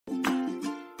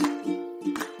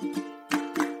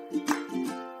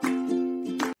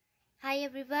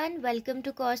and welcome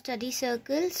to Core Study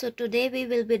Circle. So today we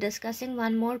will be discussing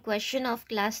one more question of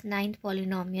class 9th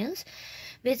polynomials,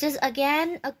 which is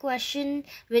again a question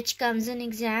which comes in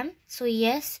exam. So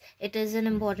yes, it is an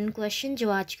important question जो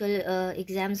आजकल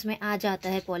exams में आ जाता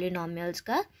है polynomials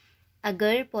का.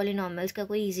 अगर polynomials का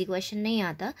कोई easy question नहीं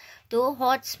आता तो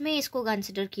HOTS में इसको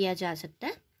consider किया जा सकता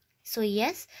है. So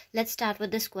yes, let's start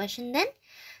with this question then.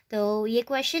 तो ये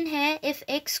क्वेश्चन है if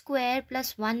x square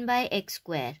plus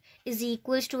 1/x² is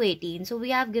equals to 18. So we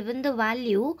have given the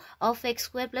value of x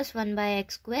square plus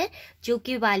 1/x², जो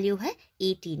कि वैल्यू है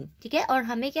 18. ठीक है, और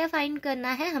हमें क्या फाइंड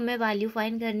करना है, हमें वैल्यू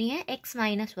फाइंड करनी है x -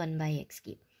 1/x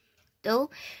की.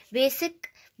 तो बेसिक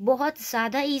बहुत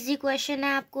ज़्यादा इजी क्वेश्चन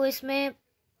है, आपको इसमें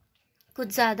कुछ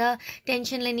ज़्यादा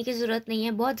टेंशन लेने की ज़रूरत नहीं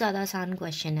है, बहुत ज़्यादा आसान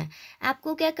क्वेश्चन है.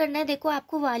 आपको क्या करना है, देखो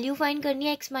आपको वैल्यू फाइंड करनी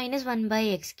है x -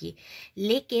 1/x की,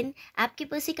 लेकिन आपके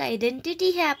पास एक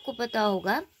आइडेंटिटी है. आपको पता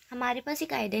होगा हमारे पास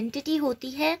एक आइडेंटिटी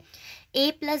होती है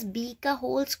a + b का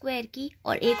होल स्क्वायर की,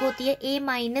 और एक होती है a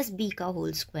 - b का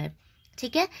होल स्क्वायर.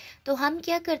 ठीक है, तो हम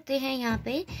क्या करते हैं, यहाँ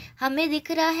पे हमें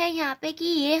दिख रहा है यहाँ पे कि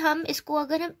ये हम इसको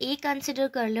अगर हम a कंसिडर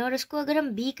कर लें और इसको अगर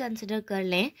हम b कंसिडर कर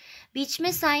लें, बीच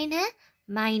में साइन है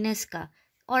माइनस का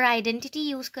और आइडेंटिटी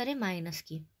यूज़ करें माइनस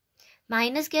की.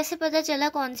 माइनस कैसे पता चला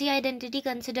कौन सी आइडेंटिटी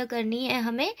कंसिडर करनी है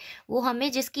हमें, वो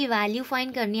हमें जिसकी वैल्यू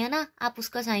फाइंड करनी है ना, आप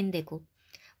उसका साइन देखो,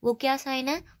 वो क्या साइन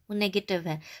है, वो नेगेटिव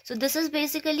है. So this is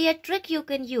basically a trick you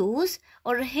can use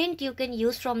और hint you can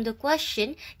use from the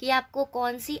question कि आपको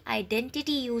कौन सी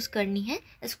आइडेंटिटी यूज़ करनी है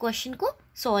इस क्वेश्चन को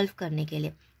सॉल्व करने के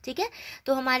लिए. ठीक है,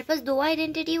 तो हमारे पास दो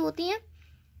आइडेंटिटी होती हैं,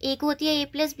 एक होती है a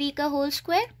 + b का होल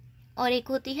स्क्वायर और एक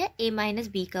होती है a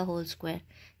 - b का होल स्क्वायर.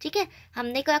 ठीक है,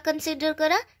 हमने क्या कंसिडर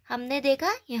करा, हमने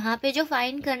देखा यहाँ पे जो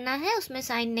फाइंड करना है उसमें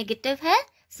साइन नेगेटिव है,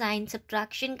 साइन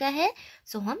सब्ट्रैक्शन का है,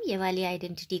 सो हम ये वाली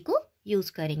आइडेंटिटी को यूज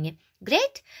करेंगे.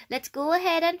 Great, let's go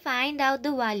ahead and find out the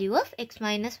value of x -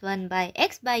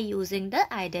 1/x by using the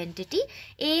identity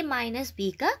a -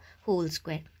 b का whole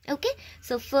square. Okay,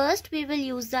 so first we will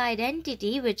use the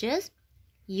identity which is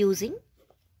using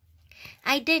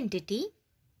identity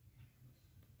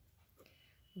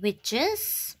which is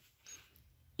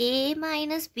a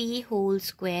 - b whole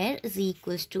square is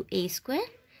equals to a²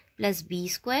 plus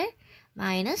b²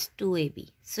 minus 2ab.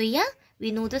 So yeah,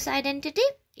 we know this identity.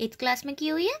 8th class में की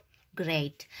हुई है.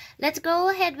 Great. Let's go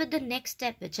ahead with the next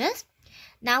step, which is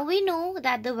now we know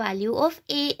that the value of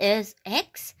a is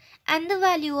x and the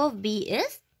value of b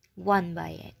is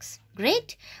 1/x.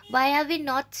 Great. Why are we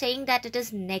not saying that it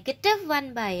is negative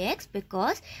 1/x?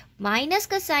 Because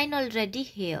minus का sign already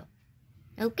here.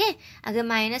 Okay अगर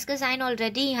minus का sign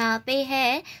already यहाँ पे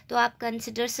है तो आप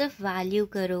consider सिर्फ value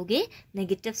करोगे,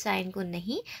 नेगेटिव साइन को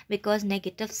नहीं, because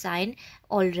negative sign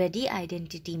already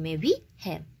identity में भी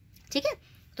है. ठीक है,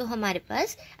 तो हमारे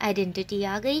पास आइडेंटिटी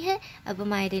आ गई है. अब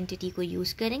हम आइडेंटिटी को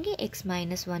यूज़ करेंगे. x -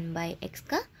 1/x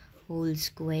का whole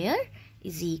square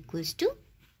is equals to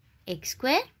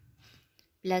x²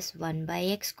 plus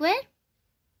 1/x²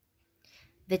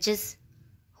 which is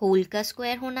whole का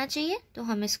स्क्वायर होना चाहिए, तो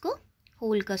हम इसको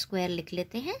होल का स्क्वायर लिख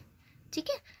लेते हैं. ठीक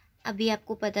है, अभी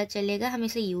आपको पता चलेगा हम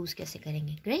इसे यूज़ कैसे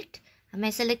करेंगे. ग्रेट, हम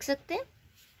ऐसे लिख सकते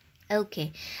हैं. Okay,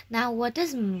 now what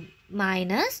is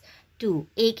 -2?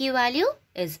 a की वैल्यू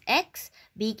इज x,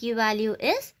 b की वैल्यू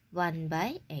इज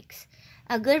 1/x.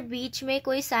 अगर बीच में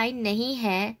कोई साइन नहीं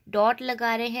है, डॉट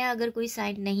लगा रहे हैं, अगर कोई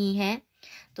साइन नहीं है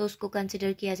तो उसको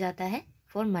कंसिडर किया जाता है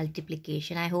for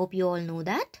multiplication. I hope you all know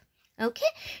that.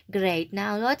 Okay, great.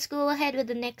 Now let's go ahead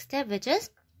with the next step which is,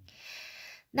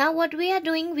 now what we are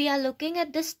doing, we are looking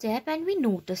at this step and we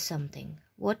notice something.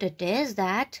 What it is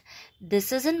that this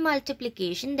is in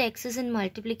multiplication, the x is in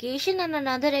multiplication and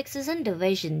another x is in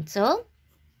division. So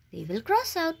they will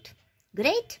cross out.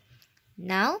 Great.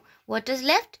 Now what is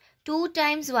left? 2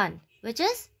 times 1, which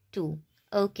is 2.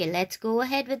 Okay, let's go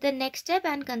ahead with the next step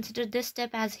and consider this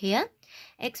step as here.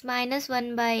 x -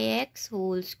 1/x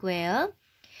whole square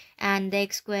and the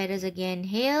x square is again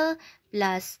here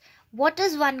plus what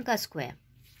is 1 ka square?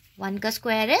 1 का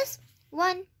square is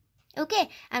 1. Okay,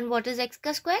 and what is x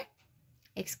का square?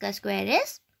 x का square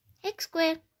is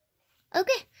x².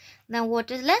 Okay, now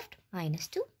what is left?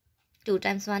 -2. 2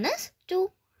 times 1 is 2.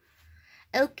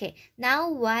 Okay,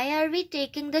 now why are we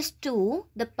taking this 2,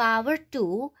 the power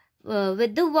 2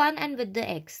 with the 1 and with the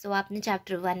x? तो आपने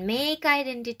chapter 1 में एक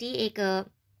identity, एक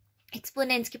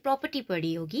exponents की property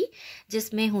पढ़ी होगी,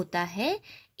 जिसमें होता है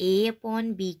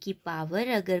a/b की पावर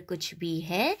अगर कुछ भी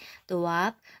है तो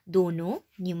आप दोनों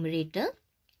न्यूमरेटर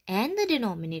एंड द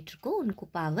डिनोमिनेटर को उनको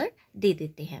पावर दे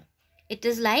देते हैं. इट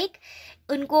इज़ लाइक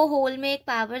उनको होल में एक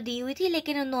पावर दी हुई थी,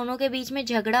 लेकिन उन दोनों के बीच में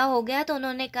झगड़ा हो गया तो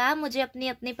उन्होंने कहा मुझे अपनी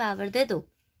अपनी पावर दे दो.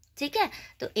 ठीक है,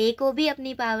 तो a को भी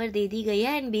अपनी पावर दे दी गई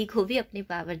है एंड b को भी अपनी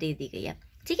पावर दे दी गई है,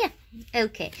 ठीक है।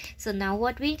 Okay, so now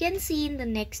what we can see in the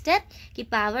next step कि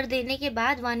पावर देने के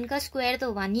बाद 1 का स्क्वायर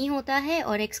तो 1 ही होता है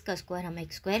और x का स्क्वायर हम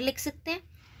x स्क्वायर लिख सकते हैं।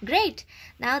 Great,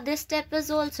 now this step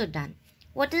is also done.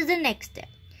 What is the next step?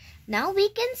 Now we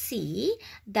can see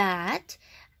that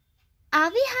are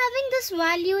we having this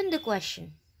value in the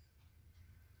question?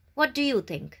 What do you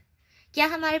think? क्या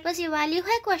हमारे पास ये value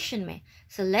है question में?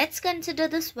 So let's consider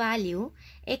this value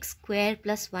x square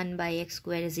plus 1 by x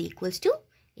square is equals to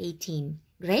 18.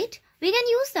 Great, we can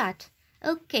use that.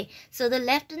 Okay, so the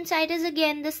left hand side is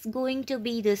again this going to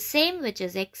be the same, which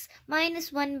is x minus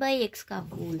 1 by x का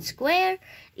whole square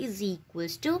is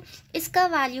equals to, इसका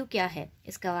value क्या है?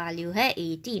 इसका value है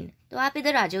 18। तो आप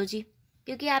इधर आ जाओ जी,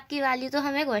 क्योंकि आपकी वैल्यू तो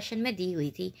हमें क्वेश्चन में दी हुई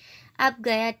थी। अब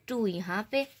गया 2 यहाँ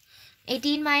पे,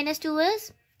 18 minus 2 is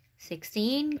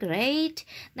 16. Great,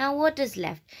 now what is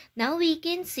left? Now we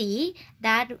can see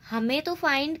that हमें तो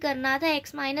फाइंड करना था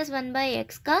x minus 1 by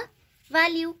x का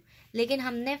वैल्यू, लेकिन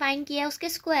हमने फाइंड किया उसके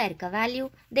स्क्वायर का वैल्यू।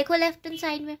 देखो लेफ्ट हैंड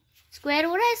साइड में स्क्वायर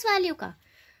हो रहा है इस वैल्यू का।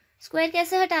 स्क्वायर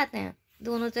कैसे हटाते हैं?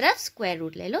 दोनों तरफ स्क्वायर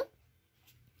रूट ले लो,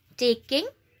 taking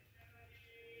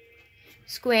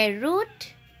square root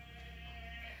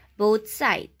both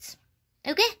sides.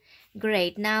 Okay,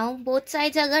 great, now both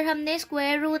sides अगर हमने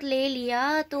स्क्वायर रूट ले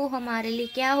लिया तो हमारे लिए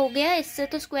क्या हो गया? इससे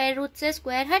तो स्क्वायर रूट से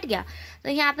स्क्वायर हट गया, तो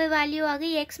यहाँ पे वैल्यू आ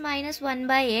गई x minus 1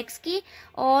 by x की,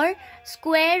 और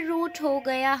स्क्वायर रूट हो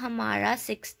गया हमारा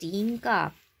 16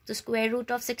 का। तो square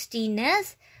root of 16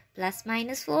 is plus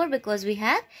minus 4 because we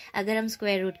have, अगर हम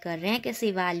स्क्वायर रूट कर रहे हैं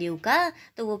किसी वैल्यू का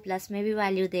तो वो प्लस में भी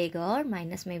वैल्यू देगा और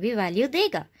माइनस में भी वैल्यू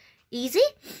देगा। Easy.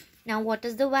 Now what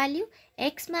is the value?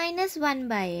 x minus 1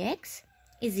 by x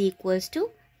is equals to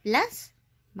plus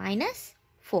minus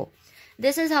 4.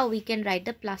 This is how we can write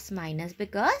the plus minus,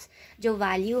 because जो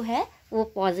value है वो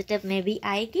positive में भी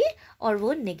आएगी और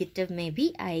वो negative में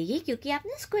भी आएगी, क्योंकि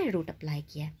आपने square root apply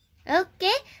किया है।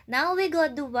 Okay, now we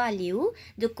got the value.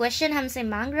 जो question हमसे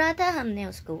मांग रहा था हमने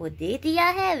उसको वो दे दिया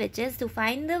है, which is to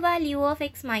find the value of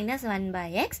x minus 1 by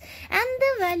x, and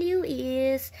the value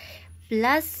is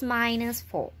plus minus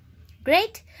 4.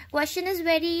 Great, question is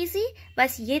very easy.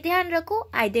 बस ये ध्यान रखो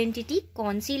आइडेंटिटी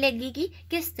कौन सी लगेगी,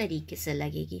 किस तरीके से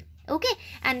लगेगी। Okay,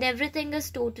 and everything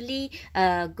is totally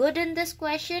good in this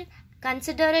question.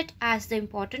 Consider it as the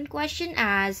important question,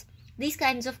 as these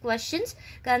kinds of questions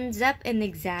comes up in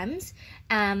exams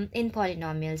in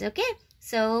polynomials. Okay,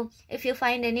 so if you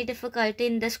find any difficulty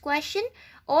in this question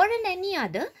or in any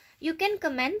other, you can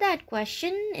comment that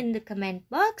question in the comment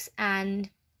box and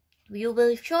you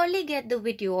will surely get the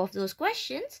video of those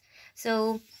questions.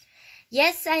 So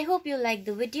yes, I hope you like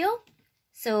the video.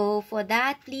 So for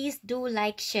that, please do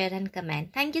like, share and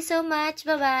comment. Thank you so much.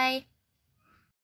 Bye bye.